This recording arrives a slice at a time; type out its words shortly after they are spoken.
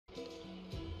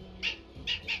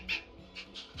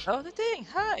Oh, the thing.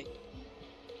 Hi.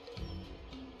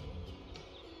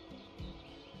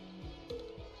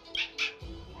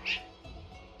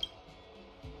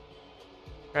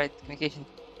 Right, communication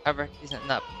cover isn't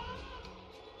enough.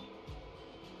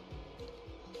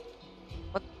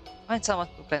 But find someone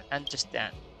who can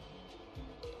understand.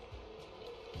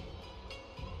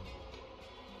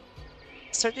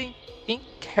 Certain pink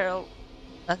hair,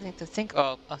 nothing to think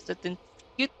of. A certain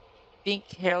cute pink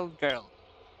hair girl.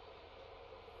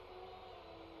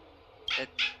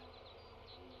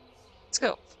 Let's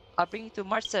go. I'll bring you to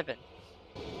March 7.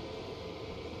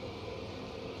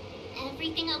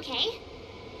 Everything okay?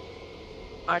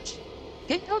 March,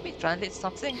 can you help me translate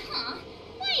something? Huh?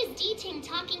 Why is D-Ting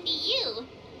talking to you?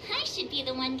 I should be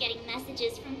the one getting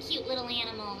messages from cute little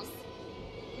animals.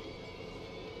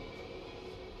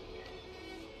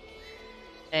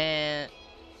 And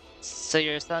so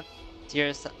your son,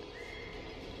 your son,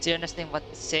 do you understand what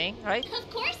it's saying, right? Of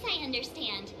course I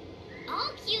understand. All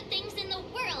cute things in the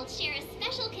world share a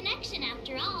special connection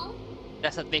after all.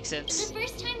 Doesn't make The sense.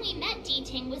 first time we met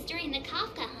D-Ting was during the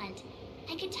Kafka hunt.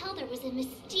 I could tell there was a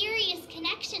mysterious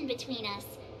connection between us.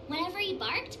 Whenever he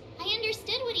barked, I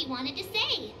understood what he wanted to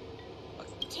say.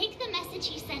 Take the message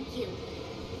he sent you.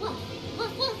 Woof,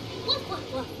 woof, woof, woof,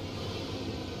 woof,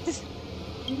 woof.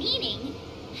 Meaning,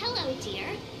 hello, dear.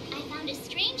 I found a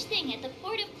strange thing at the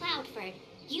port of Cloudford.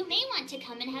 You may want to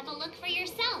come and have a look for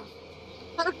yourself.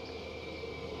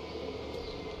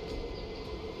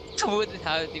 Wouldn't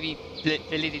have to be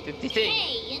ability to think.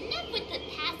 Hey, enough with the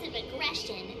passive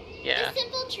aggression. Yeah. The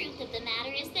simple truth of the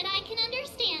matter is that I can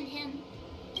understand him.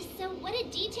 So what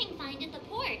did D-Ting find at the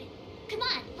port? Come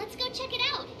on, let's go check it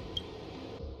out.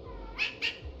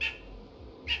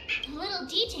 Little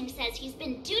D-Ting says he's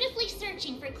been dutifully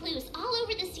searching for clues all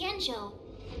over the Xianzhou.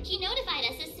 He notified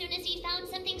us as soon as he found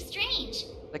something strange.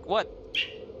 Like what?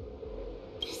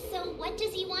 So what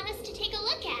does he want us to take a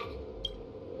look at?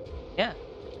 Yeah.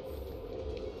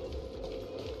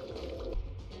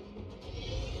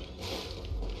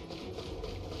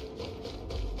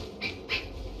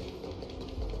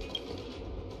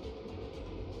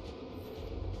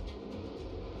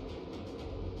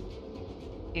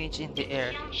 Image in the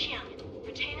air. Xiang,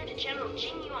 retainer to General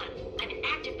Jing Yuan. I'm in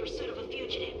active pursuit of a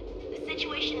fugitive. The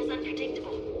situation is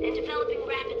unpredictable and developing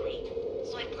rapidly,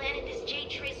 so I planted this Jade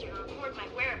tracer to record my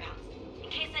whereabouts, in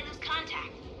case I lose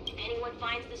contact. If anyone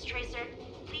finds this tracer,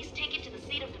 please take it to the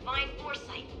seat of divine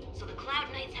foresight, so the Cloud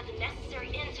Knights have the necessary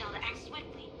intel to act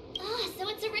swiftly. Ah, so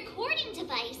it's a recording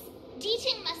device.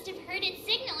 D-Ting must have heard its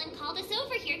signal and called us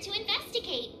over here to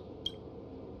investigate.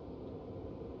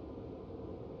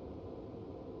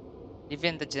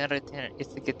 Even the generator is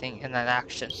getting in an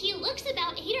action. He looks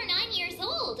about 8 or 9 years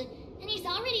old, and he's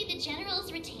already the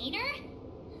General's retainer?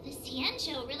 The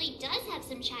Xianzhou really does have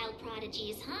some child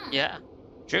prodigies, huh? Yeah,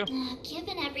 true.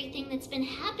 Given everything that's been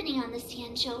happening on the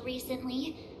Xianzhou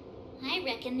recently, I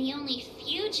reckon the only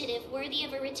fugitive worthy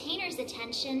of a retainer's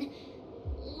attention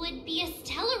would be a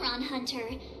Stellaron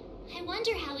hunter. I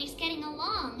wonder how he's getting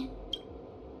along.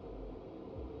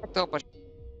 October.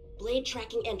 Blade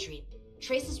tracking entry.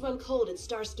 Traces run cold at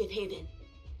Starskiff Haven.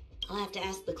 I'll have to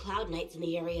ask the Cloud Knights in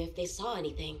the area if they saw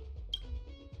anything.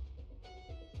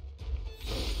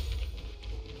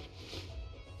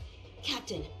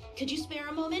 Captain, could you spare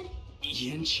a moment?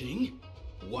 Yanqing?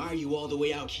 Why are you all the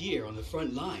way out here on the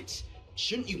front lines?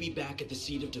 Shouldn't you be back at the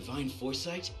seat of divine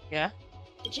foresight? Yeah.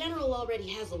 The General already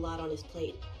has a lot on his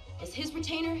plate. As his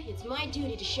retainer, it's my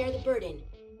duty to share the burden.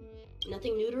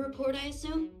 Nothing new to report, I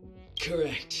assume?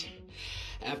 Correct.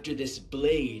 After this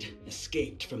Blade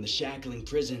escaped from the shackling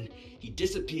prison, he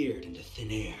disappeared into thin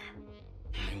air.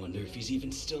 I wonder if he's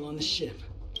even still on the ship.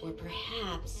 Or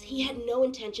perhaps he had no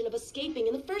intention of escaping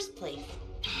in the first place.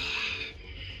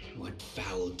 What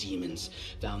foul demons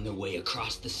found their way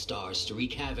across the stars to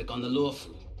wreak havoc on the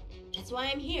Luofu? That's why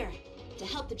I'm here, to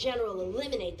help the General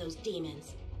eliminate those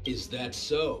demons. Is that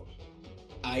so?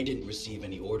 I didn't receive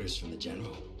any orders from the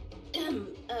General.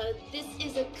 This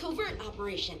is a covert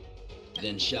operation.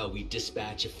 Then shall we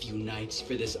dispatch a few knights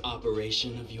for this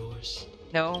operation of yours?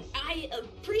 No. I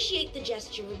appreciate the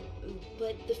gesture,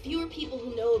 but the fewer people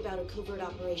who know about a covert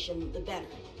operation, the better.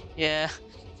 Yeah.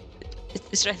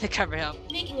 It's trying to cover up.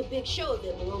 Making a big show of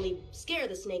it will only scare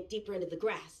the snake deeper into the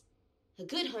grass. A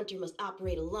good hunter must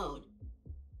operate alone.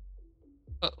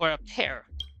 Or a pair.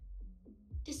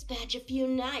 Dispatch a few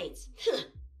knights. Huh.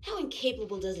 How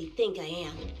incapable does he think I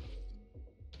am?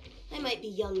 I might be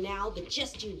young now, but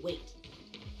just you wait.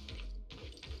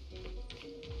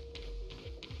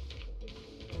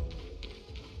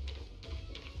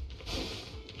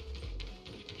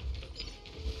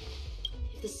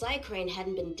 If the side crane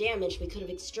hadn't been damaged, we could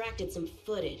have extracted some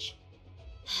footage.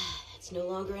 It's no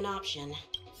longer an option.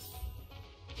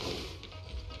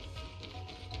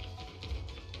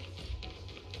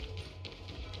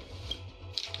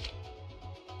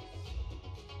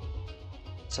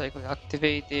 Cycle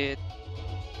activated.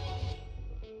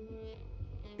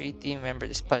 3 team member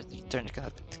dispatched to return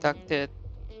cannot be detected.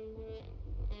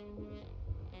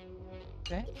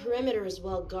 Okay. The perimeter is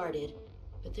well guarded,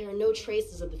 but there are no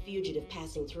traces of the fugitive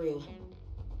passing through.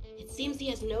 It seems he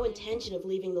has no intention of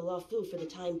leaving the Luofu for the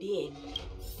time being.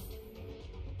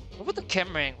 What about the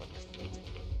camera angle?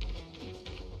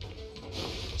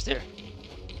 It's there.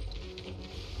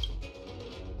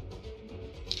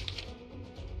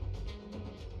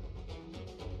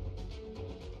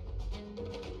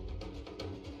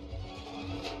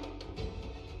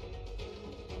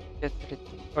 Get the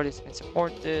party's been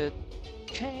supported.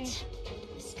 Okay.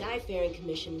 The Skyfaring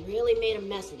Commission really made a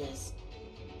mess of this.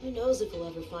 Who knows if we'll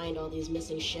ever find all these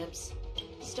missing ships?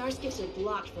 Starskips are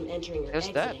blocked from entering or There's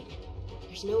that. exiting.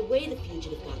 There's no way the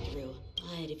fugitive got through.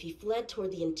 But if he fled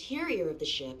toward the interior of the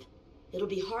ship, it'll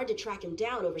be hard to track him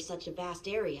down over such a vast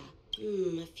area.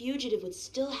 A fugitive would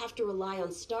still have to rely on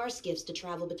starskiffs to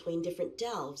travel between different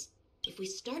delves. If we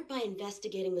start by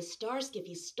investigating the starskiff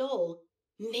he stole,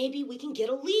 maybe we can get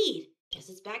a lead. Guess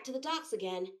it's back to the docks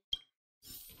again.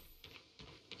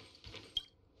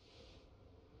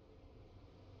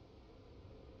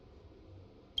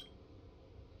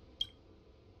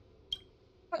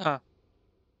 Uh,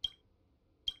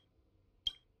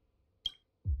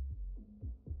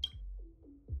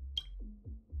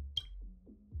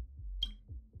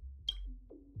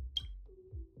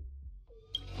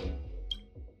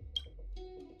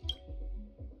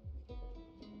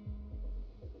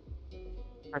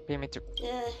 RPM to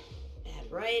Bad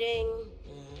writing,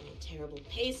 terrible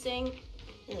pacing.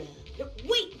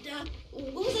 Wait,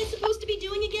 what was I supposed to be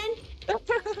doing again?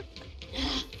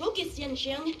 Focus,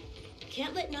 Yanqing.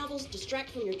 Can't let novels distract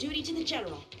from your duty to the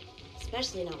general.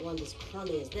 Especially not ones as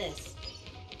crummy as this.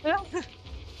 That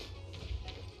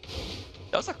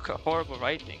was a horrible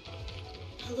writing.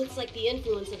 Looks like the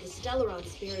influence of the Stellaron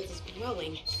spirits is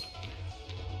growing.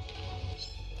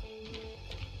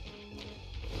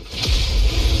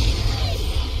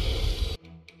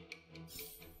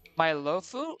 My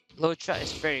Locha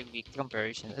is very weak in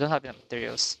comparison. I don't have enough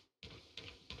materials.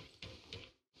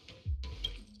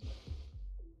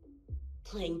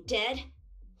 Playing dead?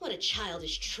 What a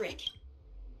childish trick.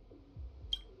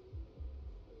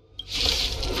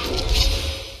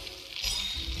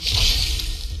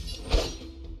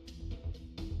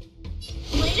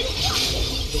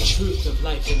 The truth of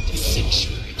life in this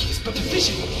sanctuary is but a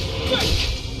vision.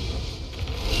 Break!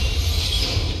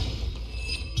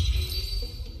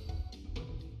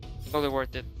 Totally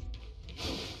worth it.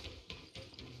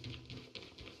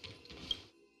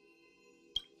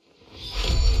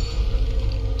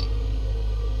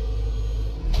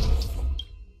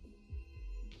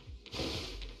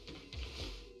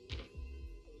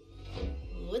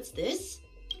 What's this?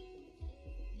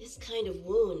 This kind of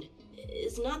wound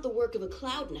is not the work of a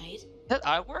Cloud Knight. Is that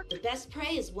artwork? The best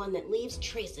prey is one that leaves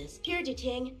traces. Here,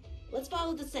 Duting. Let's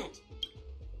follow the scent.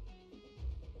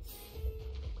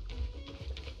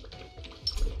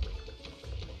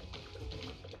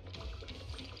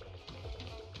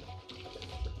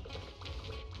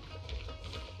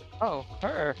 Oh,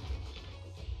 her.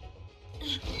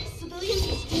 Civilians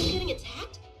are still getting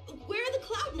attacked? Where are the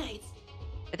Cloud Knights?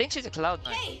 I think she's a Cloud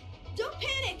Knight. Hey, don't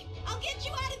panic! I'll get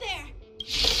you out of there!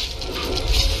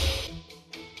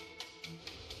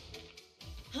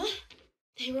 Huh?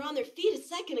 They were on their feet a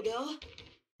second ago.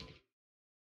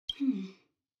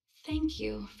 Thank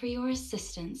you for your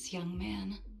assistance, young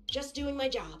man. Just doing my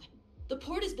job. The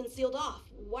port has been sealed off.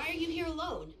 Why are you here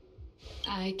alone?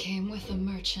 I came with a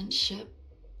merchant ship.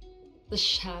 The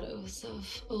shadows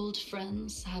of old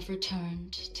friends have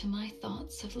returned to my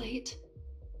thoughts of late.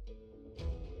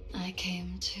 I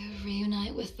came to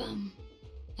reunite with them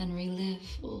and relive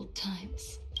old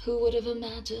times. Who would have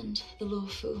imagined the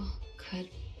Luofu could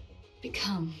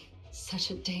become such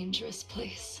a dangerous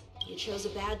place? You chose a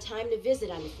bad time to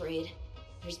visit, I'm afraid.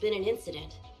 There's been an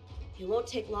incident. It won't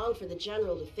take long for the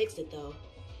General to fix it, though.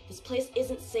 This place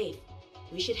isn't safe.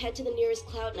 We should head to the nearest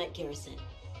Cloud Knight garrison.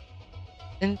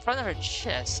 In front of her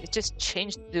chest, it just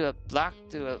changed to a black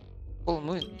to a full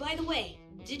moon. By the way,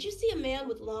 did you see a man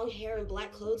with long hair and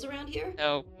black clothes around here?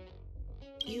 No.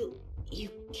 You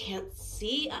can't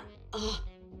see?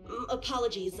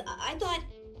 Apologies. I thought...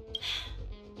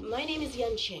 My name is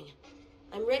Yanqing.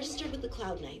 I'm registered with the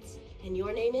Cloud Knights. And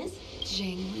your name is?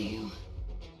 Jing Liu.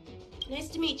 Nice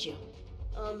to meet you.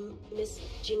 Miss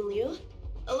Jing Liu?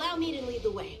 Allow me to lead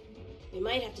the way. We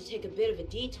might have to take a bit of a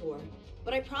detour,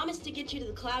 but I promise to get you to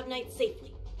the Cloud Knight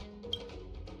safely.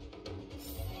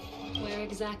 Where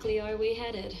exactly are we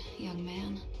headed, young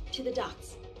man? To the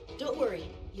docks. Don't worry,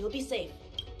 you'll be safe.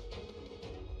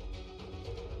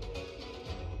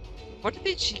 Where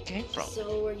did she came from?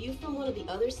 So, are you from one of the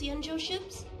other Xianzhou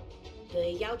ships?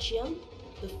 The Yaoqiang?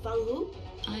 The Fanghu?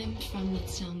 I'm from the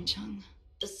Xiangcheng.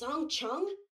 The Songcheng?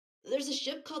 There's a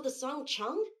ship called the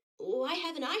Songcheng? Why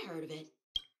haven't I heard of it?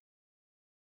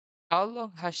 How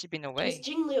long has she been Miss away?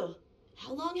 Jingliu,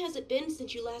 how long has it been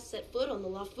since you last set foot on the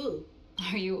Luofu?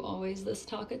 Are you always this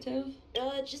talkative?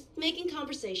 Just making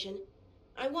conversation.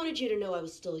 I wanted you to know I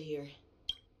was still here.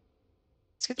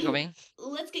 Let's get going.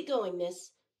 Let's get going,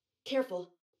 miss. Careful.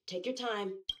 Take your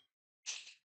time.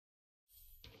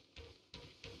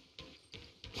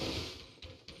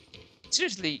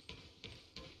 Seriously,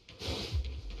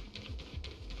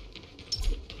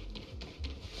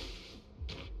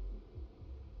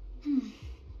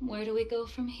 Where do we go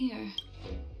from here?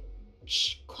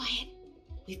 Shh, quiet.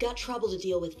 We've got trouble to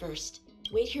deal with first.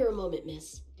 Wait here a moment,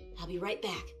 miss. I'll be right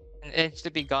back. and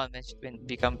she'll be gone when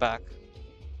we come back.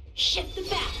 Shift the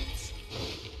balance.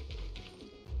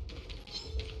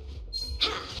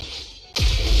 Ha!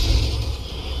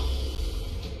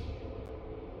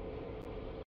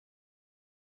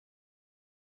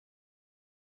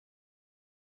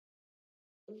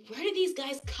 Where did these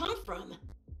guys come from?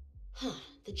 Huh,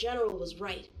 the general was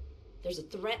right. There's a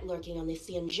threat lurking on the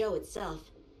Xianzhou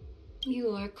itself. You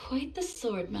are quite the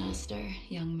sword master,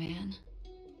 young man.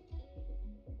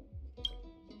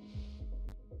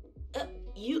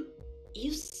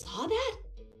 You saw that?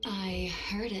 I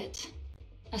heard it.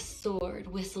 A sword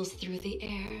whistles through the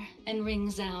air and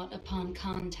rings out upon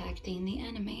contacting the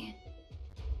enemy.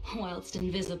 Whilst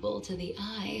invisible to the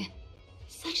eye,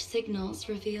 such signals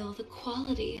reveal the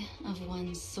quality of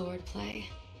one's swordplay.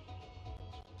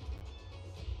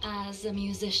 As a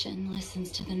musician listens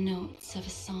to the notes of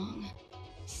a song,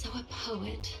 so a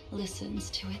poet listens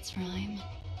to its rhyme.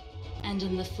 And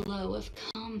in the flow of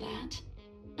combat,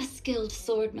 a skilled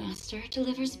swordmaster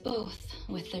delivers both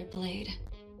with their blade.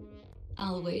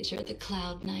 I'll wager the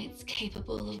Cloud Knights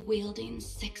capable of wielding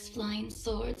 6 flying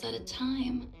swords at a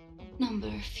time.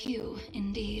 Number few,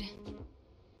 indeed.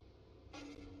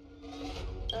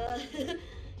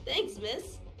 Thanks,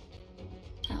 miss.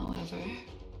 However,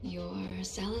 your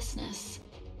zealousness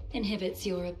inhibits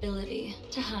your ability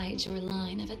to hide your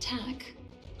line of attack,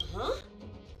 Huh?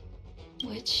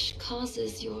 which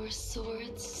causes your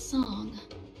sword's song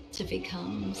to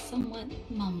become somewhat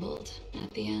mumbled at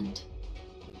the end.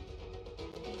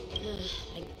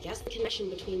 I guess the connection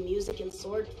between music and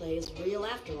swordplay is real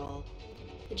after all.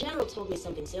 The general told me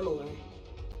something similar.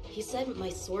 He said my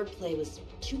swordplay was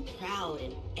too proud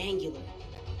and angular.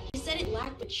 He said it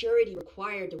lacked maturity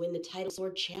required to win the title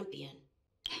Sword Champion.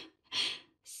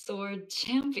 Sword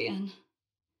Champion.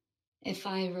 If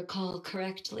I recall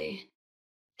correctly,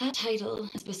 that title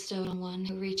is bestowed on one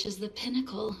who reaches the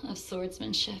pinnacle of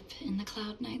swordsmanship in the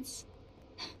Cloud Knights.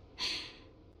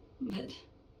 But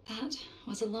that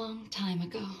was a long time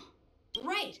ago.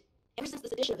 Right! Ever since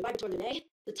this edition of the Vibrator Lunae,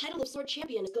 the title of Sword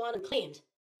Champion has gone unclaimed.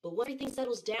 But once everything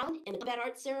settles down and the combat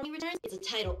arts ceremony returns, it's a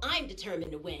title I'm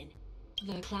determined to win.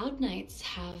 The Cloud Knights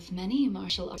have many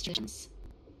martial arts traditions.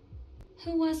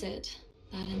 Who was it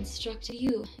that instructed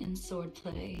you in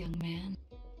swordplay, young man?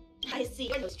 I see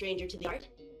you're no stranger to the art.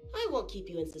 I won't keep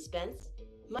you in suspense.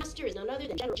 Master is none other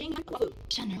than General Jing Yuan.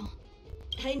 General.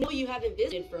 I know you haven't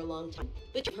visited for a long time,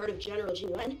 but you've heard of General Jing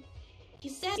Yuan. He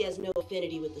says he has no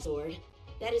affinity with the sword,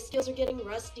 that his skills are getting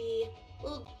rusty.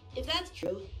 Well, if that's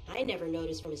true, I never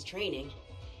noticed from his training.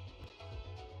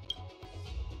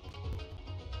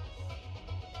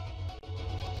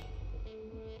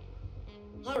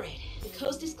 Alright, the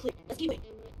coast is clear. Let's keep moving.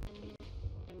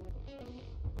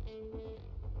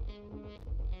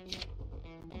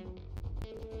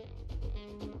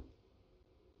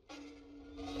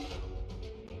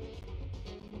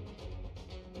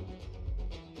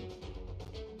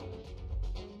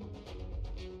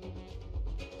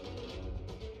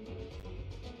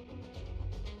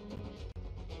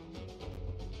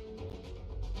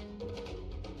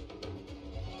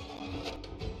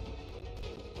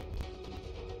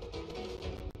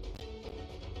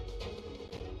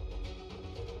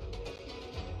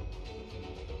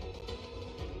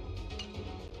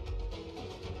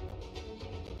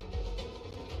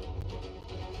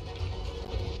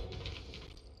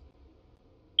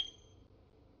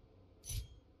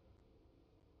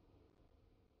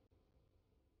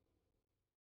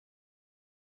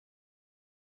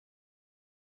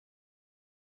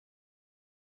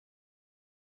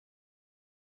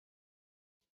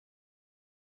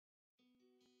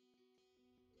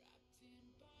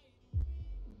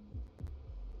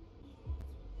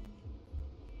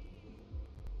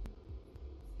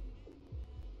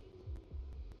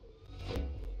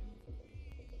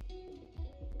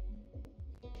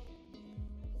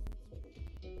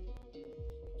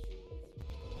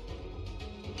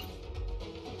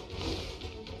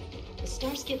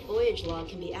 Starskip voyage log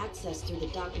can be accessed through the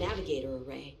dock navigator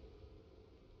array.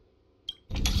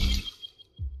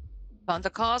 Found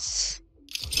the cause.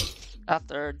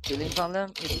 After dealing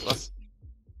problem, it was.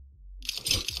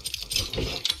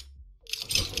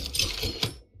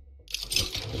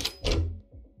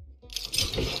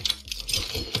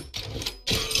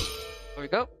 Here we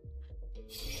go.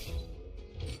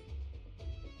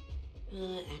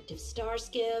 Active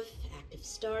Starskiff, active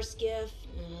Starskiff.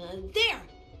 There!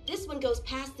 This one goes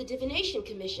past the Divination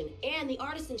Commission and the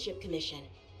Artisanship Commission.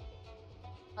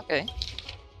 Okay.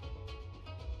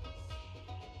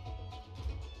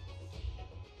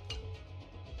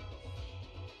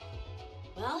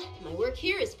 Well, my work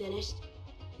here is finished.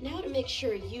 Now to make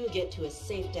sure you get to a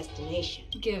safe destination.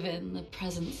 Given the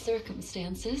present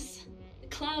circumstances, the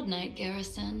Cloud Knight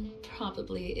garrison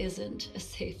probably isn't a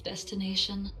safe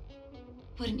destination.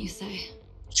 Wouldn't you say?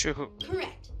 True.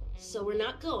 Correct. So we're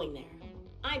not going there.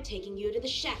 I'm taking you to the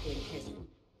Shackling prison.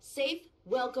 Safe,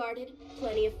 well-guarded,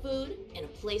 plenty of food, and a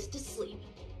place to sleep.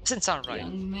 Doesn't sound right.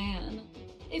 Young man,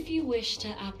 if you wish to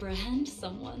apprehend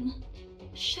someone,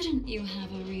 shouldn't you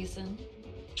have a reason?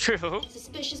 True.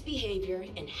 Suspicious behavior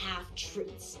and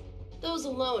half-truths. Those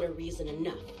alone are reason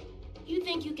enough. You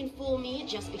think you can fool me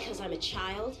just because I'm a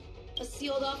child? A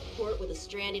sealed-off port with a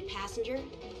stranded passenger?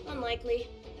 Unlikely.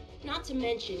 Not to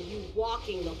mention you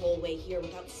walking the whole way here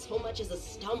without so much as a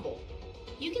stumble.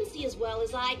 You can see as well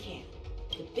as I can.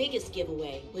 The biggest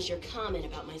giveaway was your comment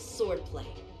about my swordplay.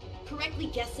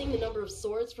 Correctly guessing the number of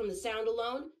swords from the sound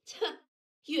alone?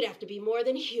 You'd have to be more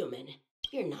than human.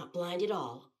 You're not blind at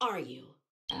all, are you?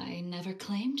 I never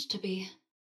claimed to be.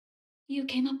 You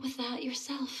came up with that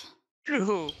yourself.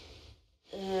 True.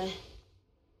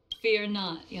 Fear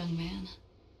not, young man.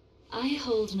 I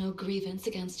hold no grievance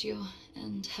against you,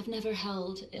 and have never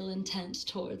held ill intent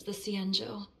towards the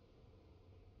Cienjo.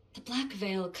 The black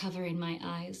veil covering my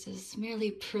eyes is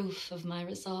merely proof of my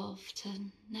resolve to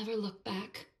never look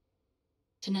back,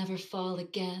 to never fall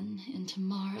again into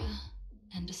Mara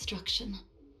and destruction.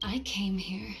 I came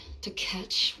here to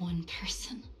catch one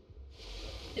person.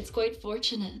 It's quite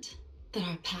fortunate that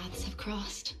our paths have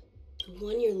crossed. The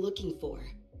one you're looking for.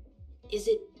 Is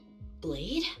it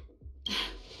Blade?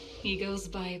 He goes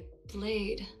by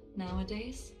Blade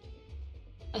nowadays.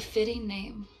 A fitting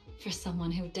name for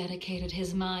someone who dedicated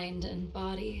his mind and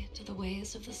body to the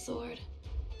ways of the sword.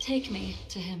 Take me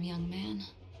to him, young man.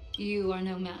 You are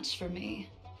no match for me,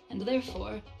 and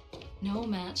therefore, no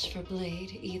match for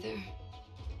Blade either.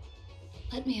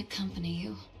 Let me accompany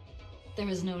you. There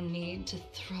is no need to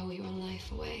throw your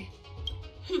life away.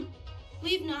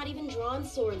 We've not even drawn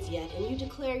swords yet, and you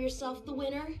declare yourself the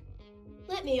winner?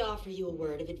 Let me offer you a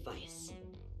word of advice.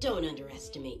 Don't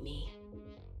underestimate me.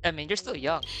 I mean, you're still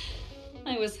young.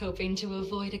 I was hoping to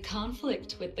avoid a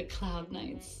conflict with the Cloud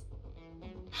Knights.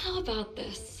 How about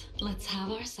this? Let's have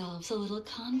ourselves a little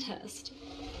contest.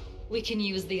 We can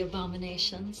use the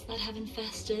abominations that have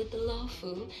infested the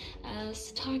Lofu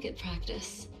as target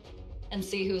practice, and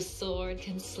see whose sword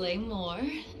can slay more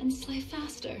and slay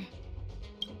faster.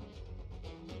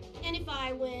 And if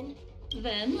I win?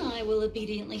 Then I will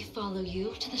obediently follow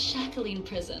you to the Shackling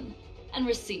prison and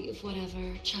receive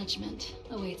whatever judgment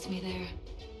awaits me there.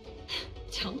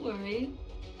 Don't worry,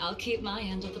 I'll keep my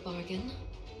end of the bargain.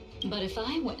 But if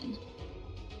I win,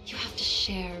 you have to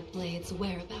share Blade's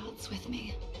whereabouts with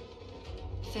me.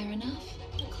 Fair enough?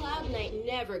 The Cloud Knight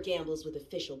never gambles with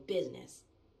official business.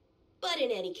 But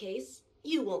in any case,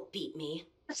 you won't beat me.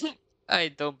 I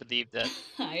don't believe that.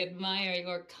 I admire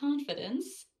your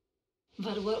confidence.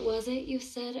 But what was it you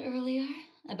said earlier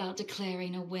about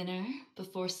declaring a winner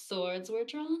before swords were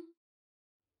drawn?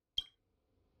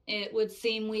 It would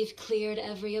seem we've cleared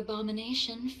every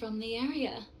abomination from the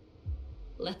area.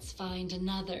 Let's find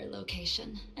another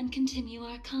location and continue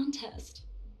our contest.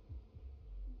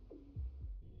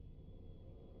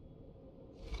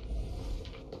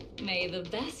 May the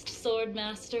best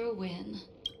swordmaster win.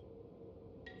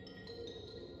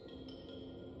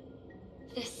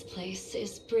 This place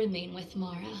is brimming with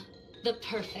Mara, the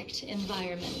perfect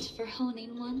environment for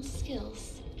honing one's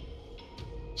skills.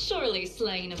 Surely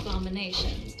slaying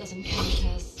abominations doesn't count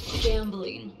as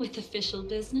gambling with official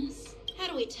business. How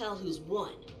do we tell who's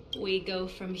won? We go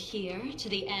from here to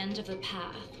the end of the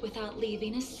path without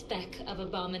leaving a speck of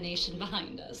abomination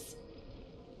behind us.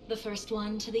 The first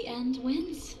one to the end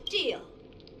wins. Deal.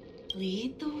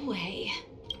 Lead the way.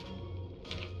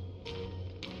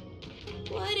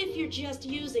 What if you're just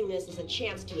using this as a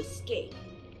chance to escape?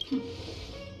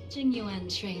 Jing Yuan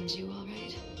trained you all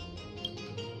right.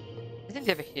 I think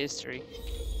they have a history.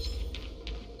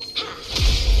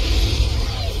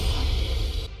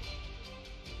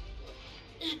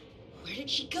 Where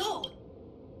she go?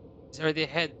 It's already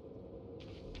ahead.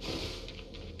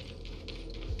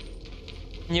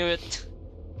 Knew it.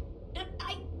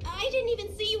 I didn't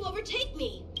even see you overtake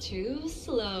me. Too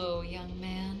slow, young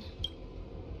man.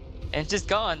 And she's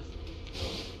gone.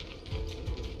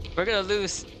 We're gonna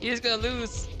lose. He's gonna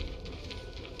lose.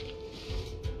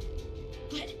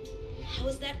 But how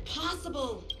is that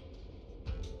possible?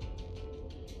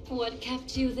 What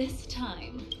kept you this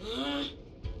time?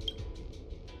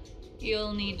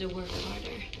 You'll need to work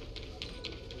harder.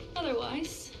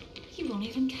 Otherwise, you won't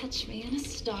even catch me in a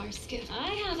star skiff. I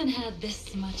haven't had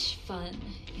this much fun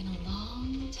in a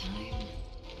long time.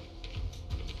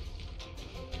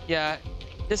 Yeah,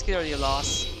 this kid already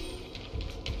lost.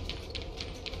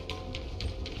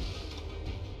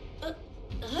 A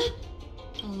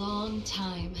long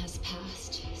time has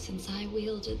passed since I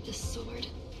wielded this sword.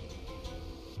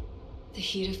 The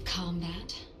heat of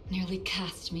combat nearly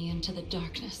cast me into the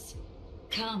darkness.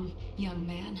 Come, young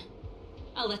man.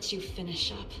 I'll let you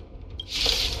finish up.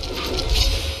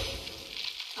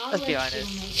 Let's be You honest.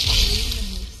 make 3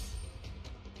 moves.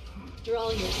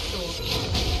 Draw your sword.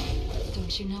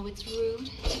 Don't you know it's rude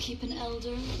to keep an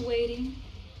elder waiting?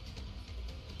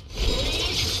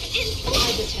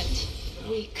 Hesitant,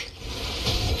 weak.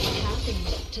 What happened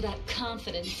to that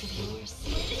confidence of yours?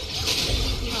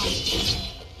 My turn.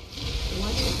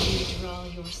 Once you draw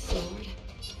your sword,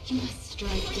 you must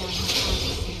strike down your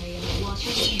adversary and watch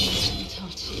your man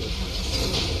taught you how to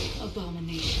slay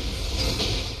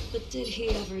abominations. But did he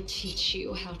ever teach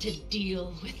you how to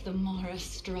deal with the Mara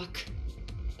struck?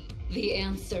 The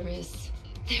answer is,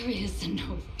 there is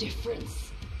no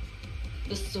difference.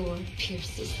 The sword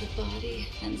pierces the body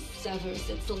and severs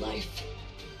its life.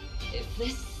 If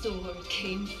this sword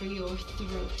came for your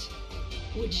throat,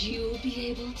 would you be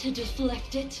able to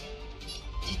deflect it?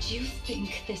 Did you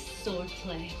think this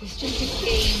swordplay was just a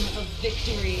game of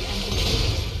victory and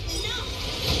defeat? No!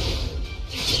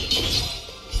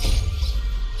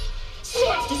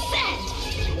 Swords descend!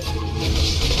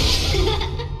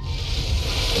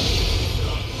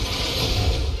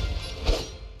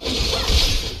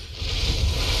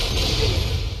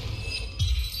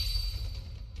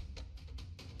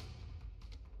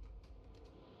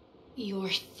 Your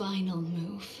final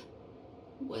move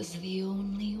was the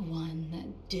only one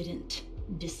that didn't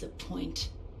disappoint.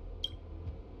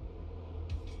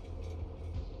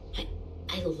 I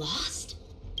lost?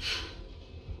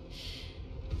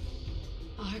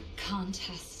 Our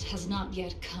contest has not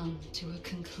yet come to a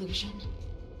conclusion.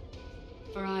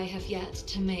 For I have yet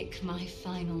to make my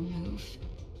final move.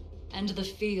 And the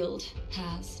field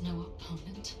has no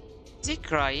opponent. Is he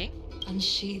crying?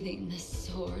 Unsheathing this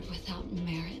sword without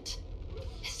merit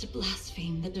is to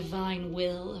blaspheme the divine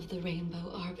will of the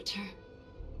Rainbow Arbiter.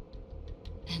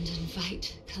 And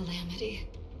invite calamity.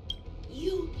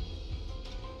 You...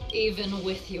 Even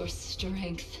with your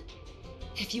strength,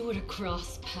 if you were to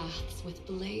cross paths with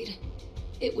Blade,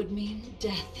 it would mean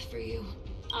death for you.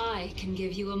 I can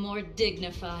give you a more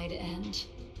dignified end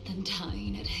than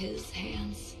dying at his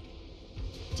hands.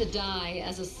 To die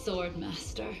as a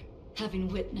swordmaster, having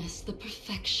witnessed the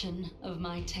perfection of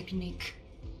my technique,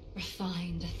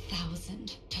 refined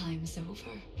 1,000 times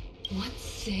over. What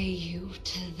say you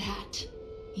to that,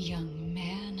 young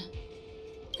man?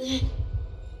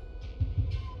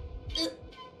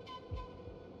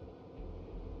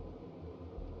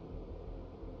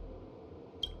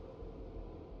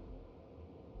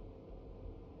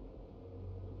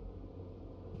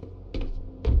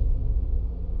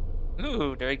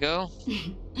 Ooh, there we go.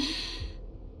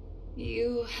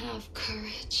 You have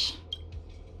courage.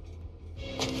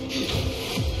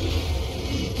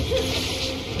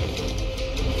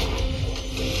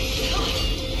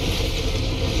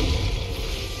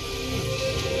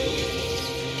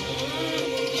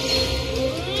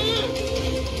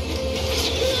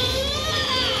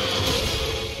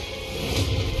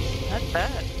 Not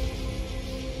bad.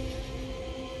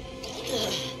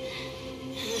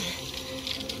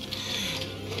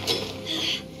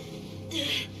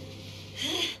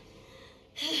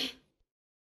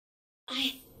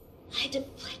 I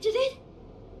deflected it?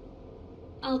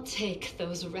 I'll take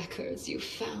those records you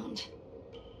found.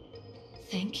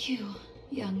 Thank you,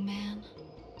 young man.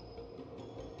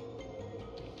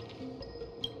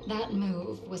 That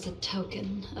move was a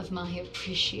token of my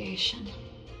appreciation.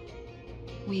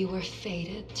 We were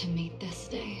fated to meet this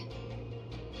day,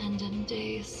 and in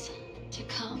days to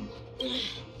come.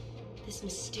 This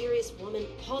mysterious woman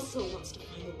also wants to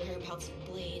find the whereabouts of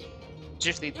Blade.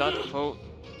 Seriously, that quote.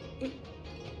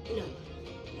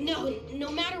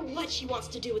 No matter what she wants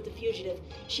to do with the fugitive,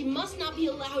 she must not be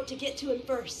allowed to get to him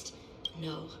first.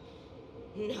 No,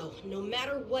 No, no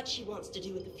matter what she wants to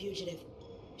do with the fugitive,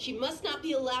 she must not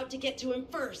be allowed to get to him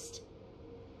first.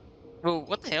 Oh,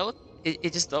 what the hell?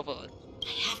 It just doubled.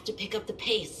 I have to pick up the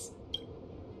pace.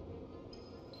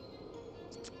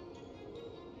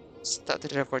 Start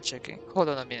the report checking. Hold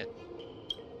on a minute.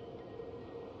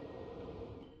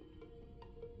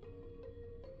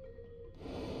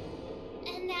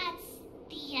 And that's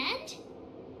the end?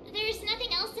 There's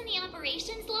nothing else in the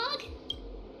operations log?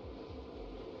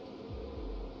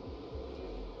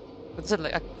 It's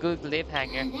like a good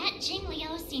cliffhanger. That Jing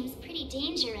Liu seems pretty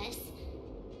dangerous.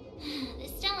 The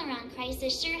Stellaron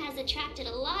crisis sure has attracted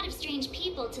a lot of strange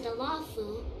people to the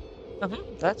Luofu.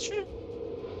 That's true.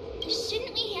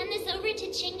 Shouldn't we hand this over to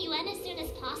Qing Yuan as soon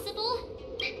as possible?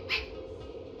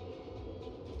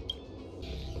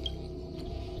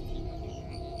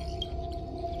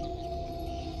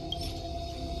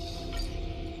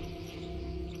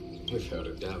 Without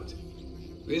a doubt.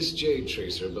 This Jade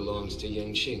Tracer belongs to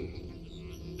Yanqing.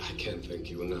 I can't thank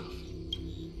you enough.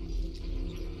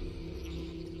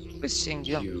 Wishing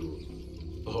you. You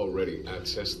already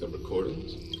accessed the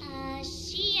recordings?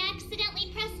 She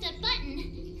accidentally pressed a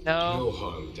button. No. No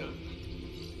harm done.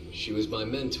 She was my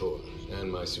mentor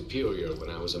and my superior when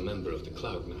I was a member of the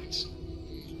Cloud Knights.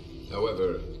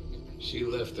 However, she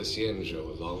left the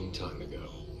Xianzhou a long time ago.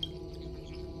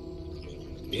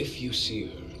 If you see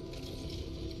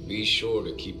her, be sure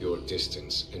to keep your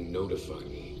distance and notify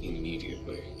me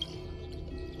immediately.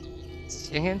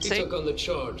 Sing and He say. took on the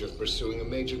charge of pursuing a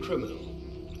major criminal.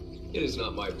 It is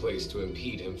not my place to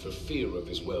impede him for fear of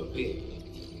his well-being.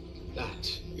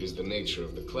 That is the nature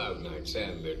of the Cloud Knights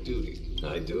and their duty.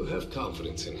 I do have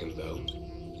confidence in him, though.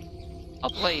 I'll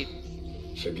play.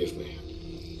 Forgive me,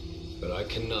 but I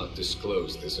cannot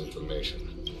disclose this information.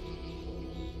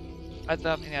 I don't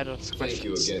have any other questions. Thank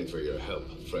you again for your help,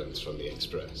 friends from the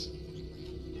Express.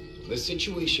 The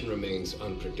situation remains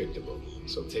unpredictable,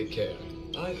 so take care.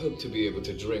 I hope to be able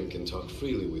to drink and talk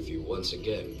freely with you once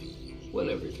again, when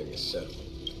everything is settled.